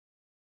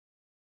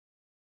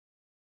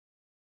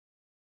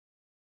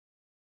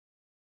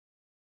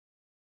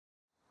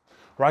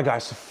Right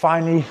guys, so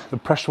finally the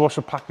pressure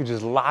washer package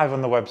is live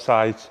on the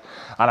website,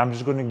 and I'm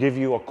just going to give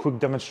you a quick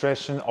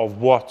demonstration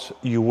of what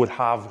you would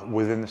have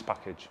within this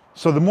package.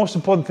 So the most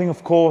important thing,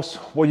 of course,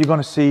 what you're going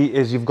to see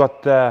is you've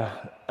got the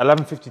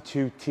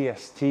 1152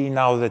 TST.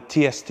 Now the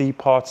TST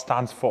part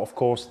stands for, of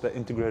course, the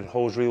integrated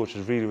hose reel, which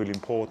is really, really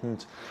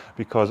important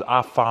because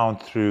I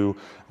found through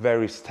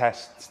various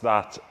tests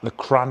that the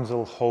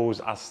Kranzle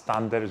hose as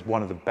standard is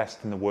one of the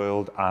best in the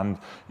world, and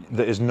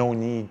there is no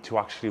need to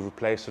actually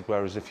replace it.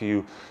 Whereas if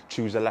you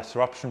choose a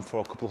lesser option for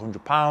a couple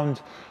 £100,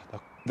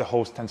 the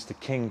hose tends to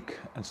kink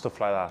and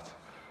stuff like that.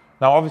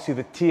 Now, obviously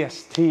the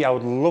TST, I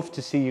would love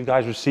to see you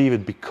guys receive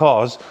it,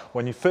 because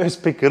when you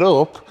first pick it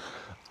up,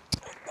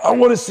 I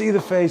want to see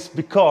the face,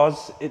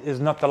 because it is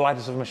not the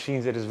lightest of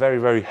machines. It is very,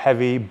 very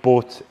heavy,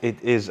 but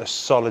it is a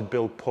solid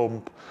build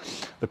pump.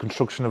 The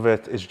construction of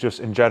it is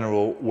just in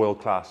general world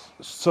class.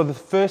 So the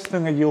first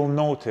thing that you'll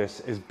notice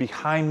is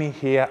behind me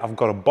here, I've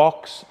got a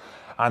box,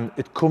 and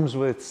it comes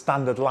with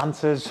standard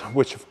lances,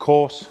 which of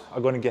course are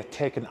going to get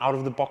taken out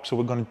of the box. So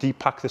we're going to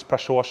depack this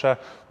pressure washer.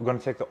 We're going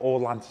to take the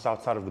old lances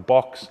outside of the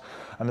box.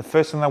 And the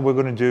first thing that we're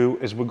going to do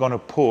is we're going to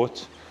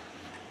put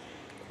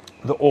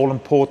the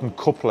all-important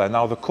coupler.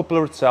 Now the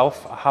coupler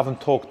itself, I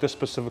haven't torqued this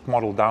specific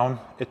model down.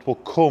 It will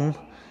come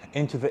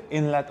into the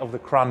inlet of the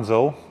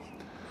Kranzle,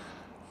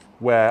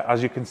 where,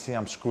 as you can see,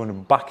 I'm screwing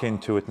it back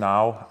into it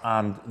now,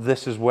 and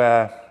this is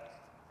where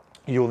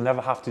you'll never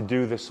have to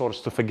do this sort of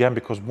stuff again,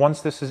 because once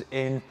this is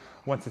in,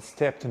 once it's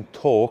taped and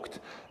torqued,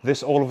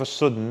 this all of a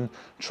sudden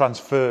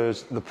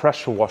transfers the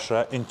pressure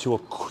washer into a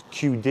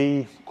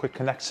QD, quick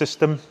connect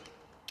system,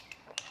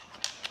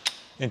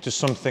 into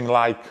something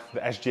like the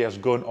SGS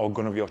gun or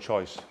gun of your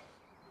choice.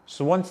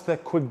 So once the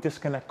quick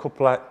disconnect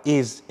coupler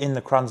is in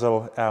the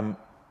Kranzle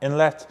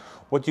inlet,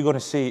 what you're going to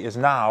see is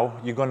now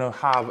you're going to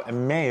have a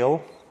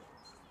male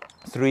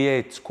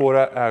 3/8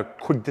 quarter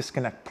quick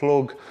disconnect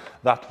plug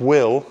that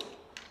will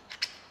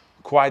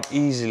quite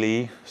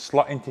easily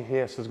slot into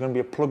here. So there's going to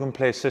be a plug and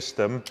play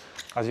system,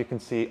 as you can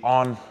see,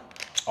 on,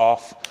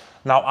 off.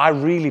 Now I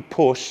really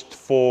pushed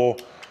for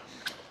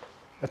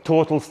a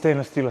total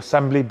stainless steel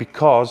assembly,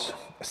 because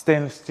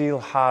stainless steel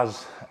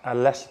has a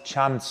less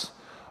chance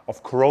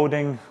of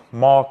corroding,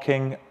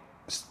 marking.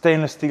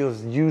 Stainless steel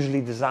is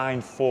usually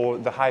designed for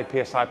the high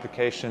PSI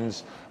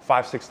applications,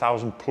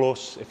 5,000–6,000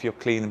 plus, if you're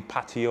cleaning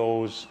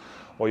patios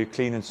or you're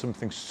cleaning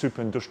something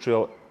super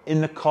industrial. In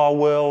the car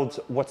world,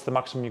 what's the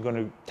maximum you're going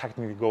to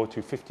technically go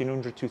to?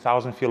 1,500,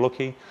 2,000 if you're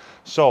lucky.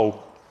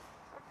 So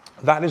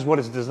that is what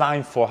it's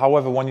designed for.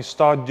 However, when you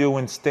start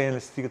doing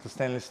stainless steel to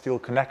stainless steel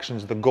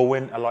connections, they go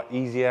in a lot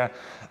easier.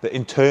 The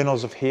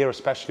internals of here,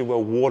 especially where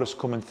water's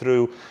coming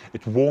through,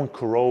 it won't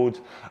corrode,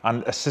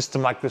 and a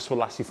system like this will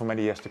last you for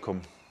many years to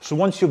come. So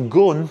once your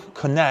gun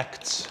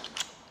connects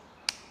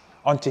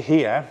onto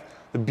here,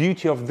 the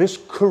beauty of this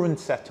current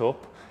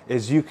setup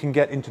is you can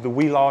get into the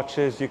wheel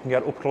arches, you can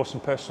get up close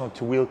and personal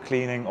to wheel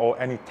cleaning or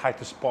any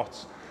tighter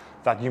spots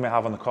that you may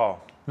have on the car.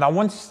 Now,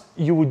 once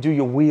you would do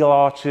your wheel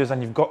arches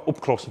and you've got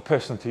up close and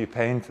personal to your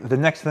paint, the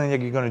next thing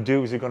that you're going to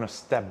do is you're going to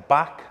step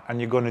back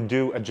and you're going to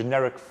do a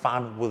generic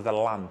fan with a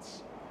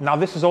lance. Now,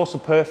 this is also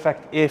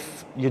perfect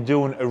if you're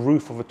doing a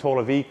roof of a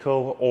taller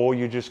vehicle, or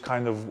you just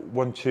kind of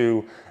want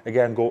to,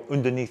 again, go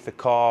underneath the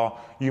car.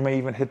 You may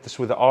even hit this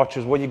with the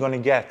arches. What you're going to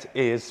get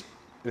is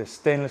the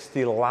stainless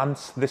steel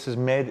lance. This is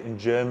made in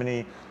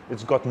Germany.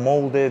 It's got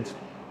molded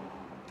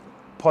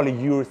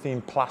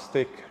polyurethane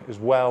plastic as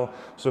well.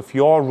 So if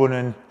you're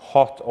running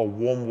hot or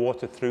warm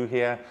water through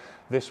here,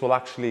 this will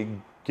actually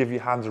give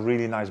your hands a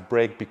really nice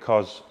break,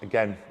 because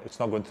again, it's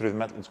not going through the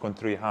metal, it's going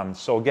through your hands.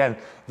 So again,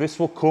 this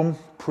will come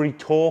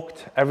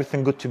pre-torqued,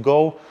 everything good to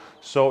go.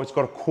 So it's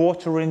got a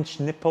 1/4 inch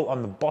nipple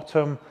on the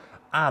bottom,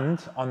 and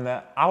on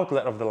the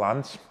outlet of the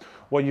lance,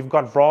 what you've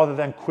got, rather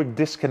than quick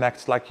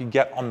disconnects like you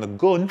get on the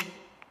gun,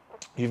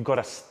 you've got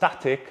a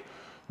static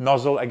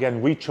nozzle.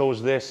 Again, we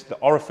chose this. The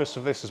orifice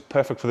of this is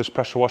perfect for this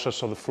pressure washer,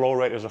 so the flow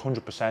rate is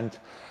 100%.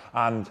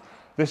 And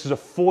this is a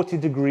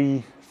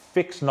 40-degree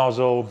fixed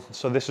nozzle,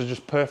 so this is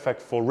just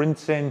perfect for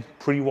rinsing,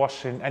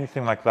 pre-washing,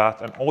 anything like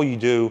that. And all you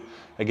do,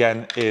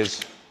 again,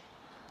 is,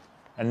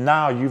 and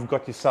now you've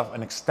got yourself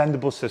an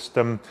extendable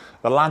system.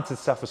 The lance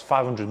itself is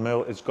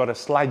 500mm. It's got a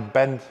slight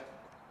bend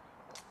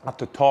at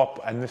the top,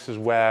 and this is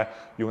where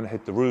you want to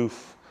hit the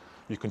roof.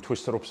 You can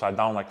twist it upside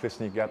down like this,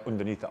 and you get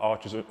underneath the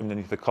arches,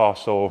 underneath the car,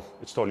 so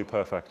it's totally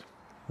perfect.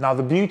 Now,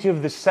 the beauty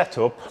of this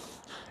setup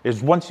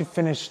is once you've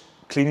finished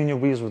cleaning your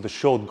wheels with the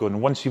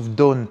shotgun, once you've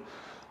done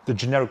the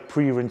generic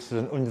pre-rinses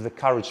and under the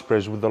carriage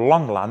sprays with the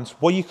long lance,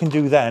 what you can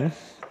do then,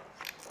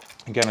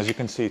 again, as you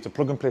can see, it's a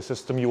plug-and-play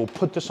system. You will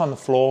put this on the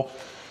floor.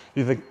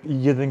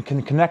 You then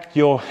can connect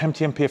your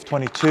MTM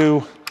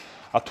PF22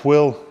 at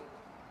will,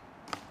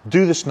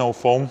 do the snow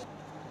foam.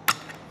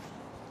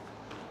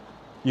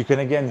 You can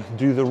again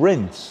do the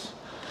rinse.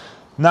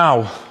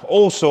 Now,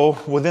 also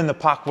within the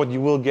pack, what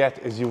you will get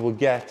is you will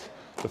get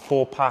the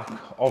 4-pack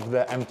of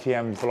the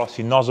MTM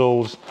Velocity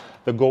nozzles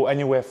that go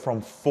anywhere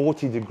from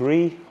 40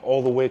 degree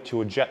all the way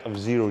to a jet of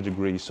 0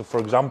 degrees. So for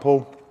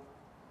example,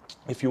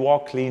 if you are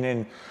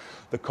cleaning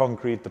the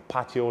concrete, the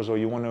patios, or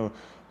you want to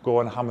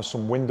go and hammer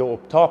some window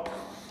up top,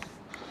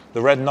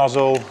 the red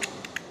nozzle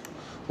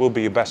will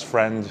be your best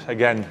friend.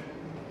 Again,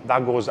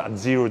 that goes at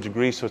 0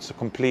 degrees, so it's a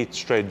complete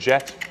straight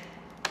jet,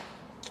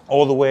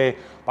 all the way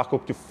back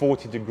up to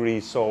 40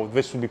 degrees. So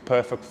this would be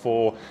perfect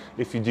for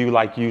if you do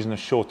like using a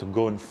shorter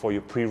gun for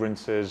your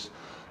pre-rinses,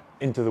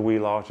 into the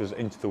wheel arches,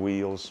 into the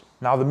wheels.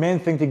 Now the main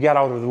thing to get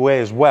out of the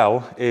way as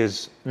well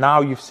is,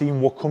 now you've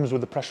seen what comes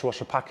with the pressure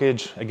washer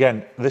package.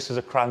 Again, this is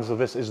a Kranzle,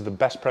 this is the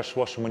best pressure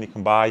washer money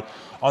can buy.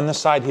 On the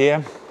side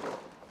here,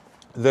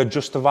 the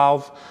adjuster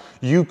valve,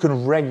 you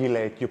can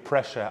regulate your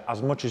pressure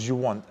as much as you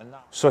want.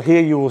 So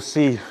here you will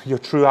see your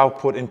true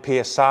output in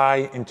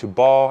PSI, into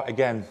bar.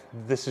 Again,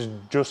 this is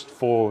just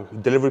for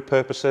delivery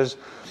purposes.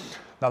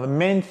 Now the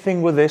main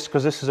thing with this,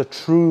 because this is a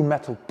true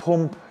metal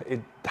pump,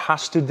 it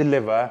has to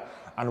deliver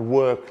and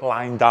work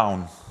lying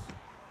down.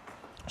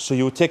 So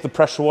you would take the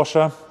pressure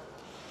washer,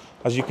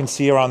 as you can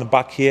see around the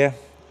back here,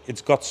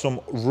 it's got some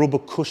rubber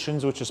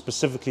cushions which are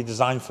specifically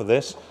designed for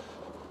this.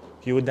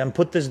 You would then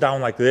put this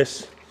down like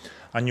this,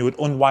 and you would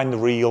unwind the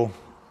reel,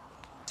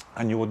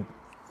 and you would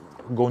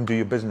go and do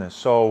your business.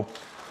 So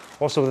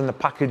also within the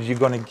package, you're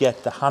going to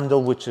get the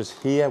handle, which is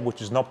here,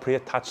 which is not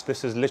pre-attached.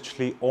 This is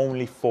literally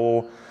only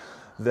for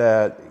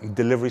the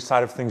delivery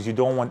side of things. You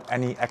don't want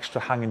any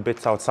extra hanging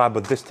bits outside,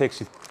 but this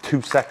takes you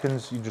 2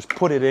 seconds. You just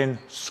put it in,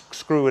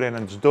 screw it in,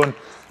 and it's done.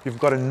 You've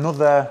got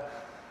another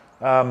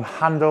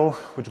handle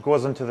which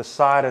goes onto the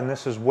side, and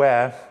this is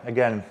where,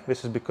 again,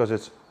 this is because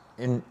it's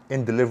in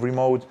delivery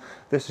mode.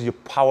 This is your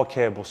power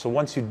cable. So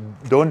once you're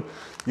done,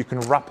 you can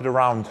wrap it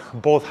around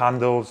both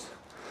handles,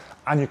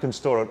 and you can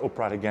store it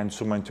upright again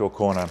somewhere into a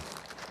corner.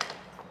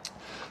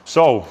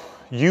 So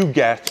you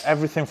get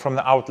everything from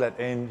the outlet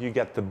in. You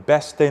get the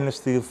best stainless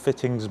steel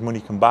fittings money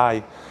can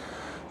buy.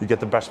 You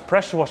get the best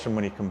pressure washer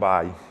money can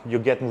buy.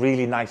 You're getting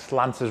really nice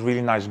lances,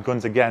 really nice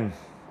guns. Again,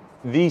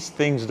 these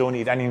things don't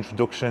need any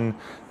introduction.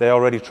 They're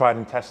already tried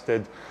and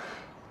tested.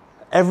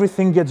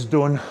 Everything gets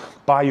done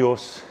by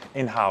us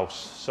in-house.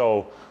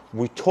 So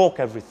we torque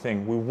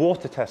everything, we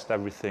water test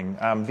everything.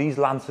 These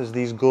lances,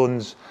 these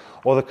guns,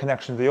 all the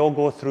connections, they all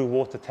go through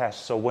water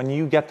tests. So when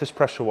you get this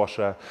pressure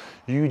washer,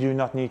 you do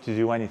not need to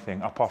do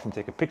anything, apart from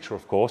take a picture,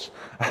 of course.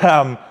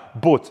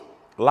 But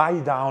lie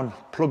down,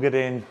 plug it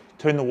in,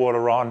 turn the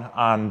water on,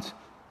 and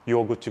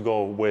you're good to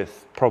go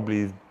with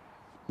probably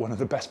one of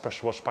the best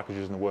pressure washer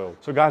packages in the world.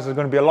 So guys, there's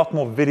going to be a lot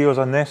more videos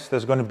on this.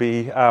 There's going to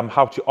be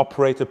how to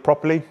operate it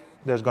properly.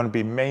 There's going to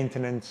be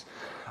maintenance,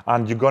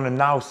 and you're going to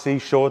now see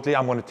shortly,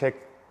 I'm going to take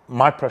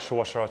my pressure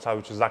washer outside,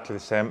 which is exactly the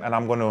same, and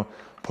I'm going to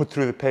put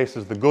through the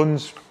paces, the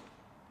guns,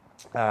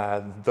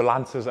 the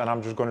lances, and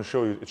I'm just going to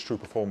show you its true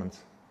performance.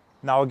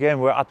 Now again,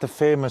 we're at the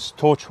famous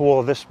torch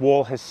wall. This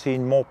wall has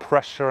seen more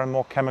pressure and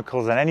more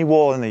chemicals than any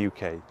wall in the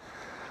UK.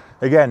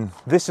 Again,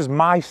 this is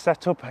my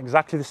setup,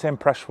 exactly the same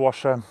pressure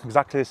washer,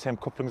 exactly the same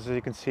couplings as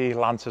you can see,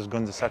 lances,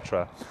 guns,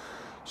 etc.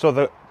 So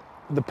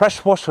the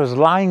pressure washer is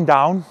lying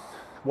down.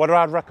 What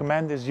I'd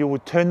recommend is you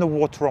would turn the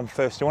water on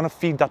first. You want to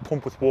feed that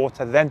pump with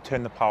water, then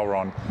turn the power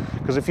on.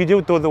 Because if you do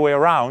it the other way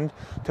around,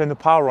 turn the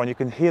power on, you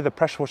can hear the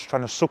pressure washer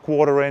trying to suck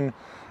water in.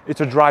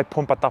 It's a dry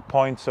pump at that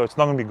point, so it's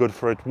not going to be good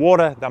for it.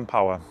 Water, then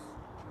power.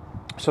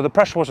 So the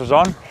pressure washer's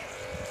on,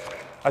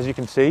 as you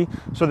can see.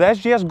 So the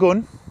SGS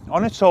gun,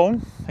 on its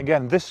own,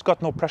 again, this has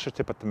got no pressure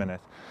tip at the minute.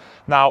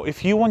 Now,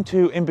 if you want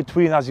to, in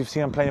between, as you've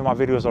seen in plenty of my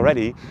videos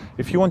already,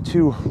 if you want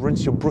to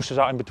rinse your brushes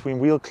out in between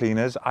wheel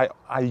cleaners, I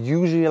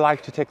usually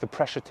like to take the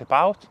pressure tip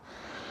out.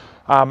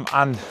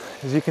 And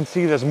as you can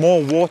see, there's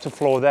more water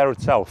flow there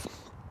itself.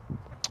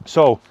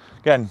 So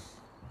again,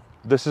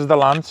 this is the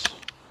lance.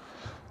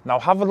 Now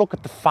have a look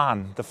at the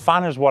fan. The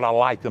fan is what I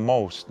like the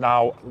most.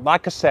 Now,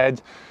 like I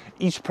said,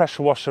 each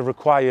pressure washer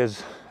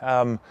requires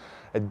a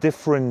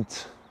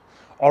different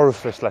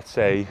orifice, let's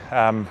say,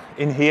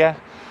 in here.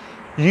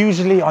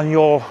 Usually on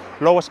your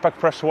lower spec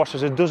pressure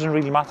washers, it doesn't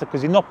really matter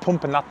because you're not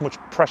pumping that much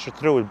pressure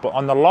through it. But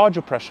on the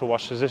larger pressure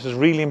washers, this is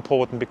really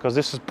important because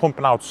this is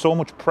pumping out so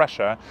much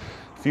pressure.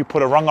 If you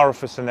put a wrong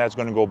orifice in there, it's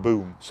going to go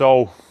boom.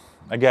 So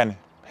again,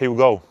 here we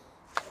go.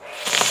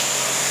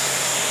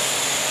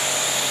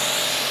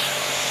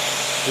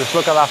 Just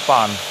look at that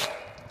fan.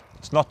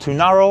 It's not too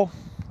narrow.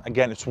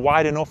 Again, it's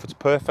wide enough, it's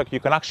perfect. You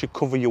can actually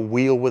cover your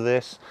wheel with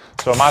this.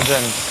 So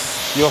imagine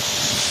you're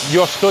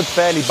stood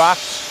fairly back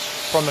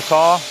from the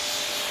car,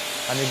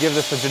 and you give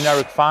this a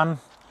generic fan.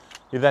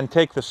 You then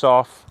take this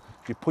off,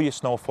 you put your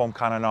snow foam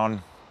cannon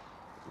on.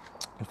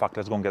 In fact,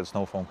 let's go and get the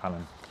snow foam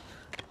cannon.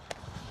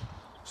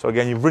 So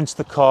again, you've rinsed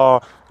the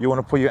car, you want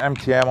to put your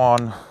MTM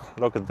on.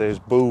 Look at this,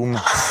 boom.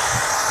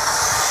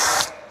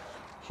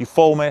 You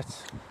foam it,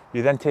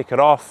 you then take it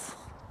off,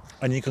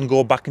 and you can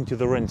go back into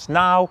the rinse.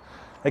 Now,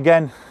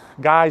 again,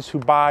 guys who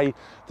buy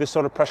this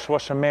sort of pressure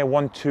washer may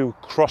want to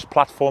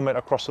cross-platform it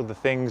across other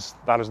things.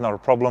 That is not a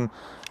problem.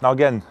 Now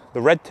again,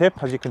 the red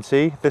tip, as you can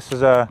see, this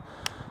is a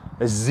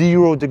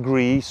 0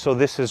 degree, so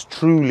this is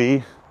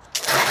truly,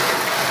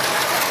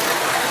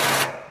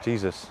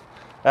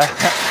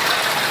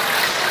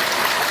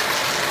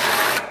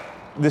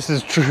 This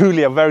is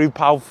truly a very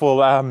powerful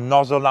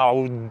nozzle. Now, I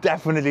would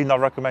definitely not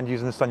recommend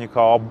using this on your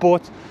car,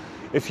 but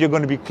if you're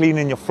going to be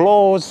cleaning your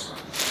floors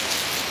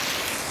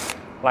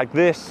like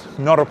this,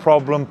 not a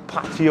problem.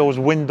 Patios,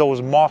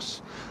 windows,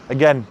 moss.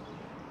 Again,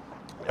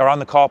 around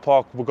the car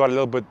park, we've got a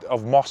little bit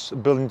of moss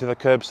building to the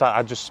curbside.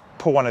 I just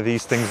put one of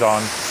these things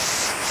on,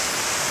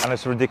 and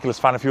it's a ridiculous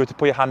fan. If you were to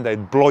put your hand there,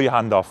 it'd blow your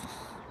hand off.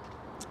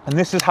 And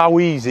this is how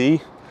easy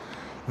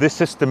this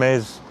system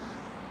is.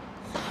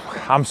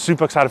 I'm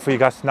super excited for you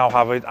guys to now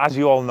have it. As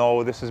you all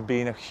know, this has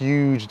been a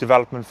huge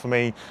development for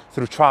me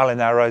through trial and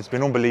error. It's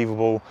been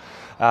unbelievable.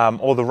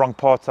 All the wrong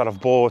parts that I've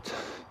bought.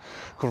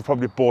 Could have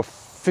probably bought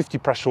 50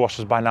 pressure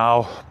washers by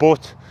now,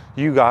 but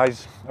you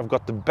guys have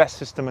got the best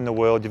system in the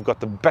world. You've got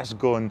the best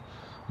gun,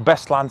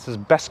 best Lancers,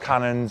 best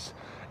cannons,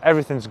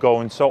 everything's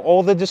going. So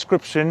all the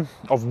description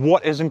of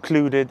what is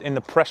included in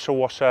the pressure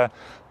washer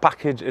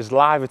package is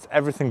live. It's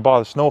everything bar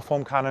the snow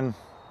foam cannon.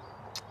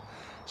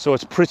 So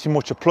it's pretty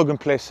much a plug and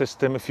play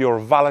system. If you're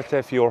a valeter,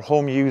 if you're a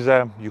home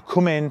user, you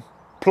come in,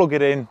 plug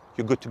it in,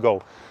 you're good to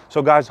go.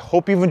 So guys,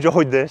 hope you've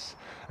enjoyed this.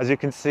 As you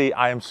can see,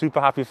 I am super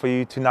happy for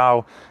you to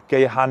now get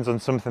your hands on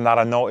something that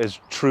I know is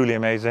truly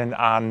amazing.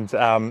 And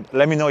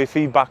let me know your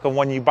feedback on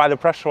when you buy the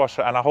pressure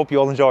washer, and I hope you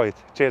all enjoy it.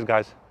 Cheers,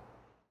 guys.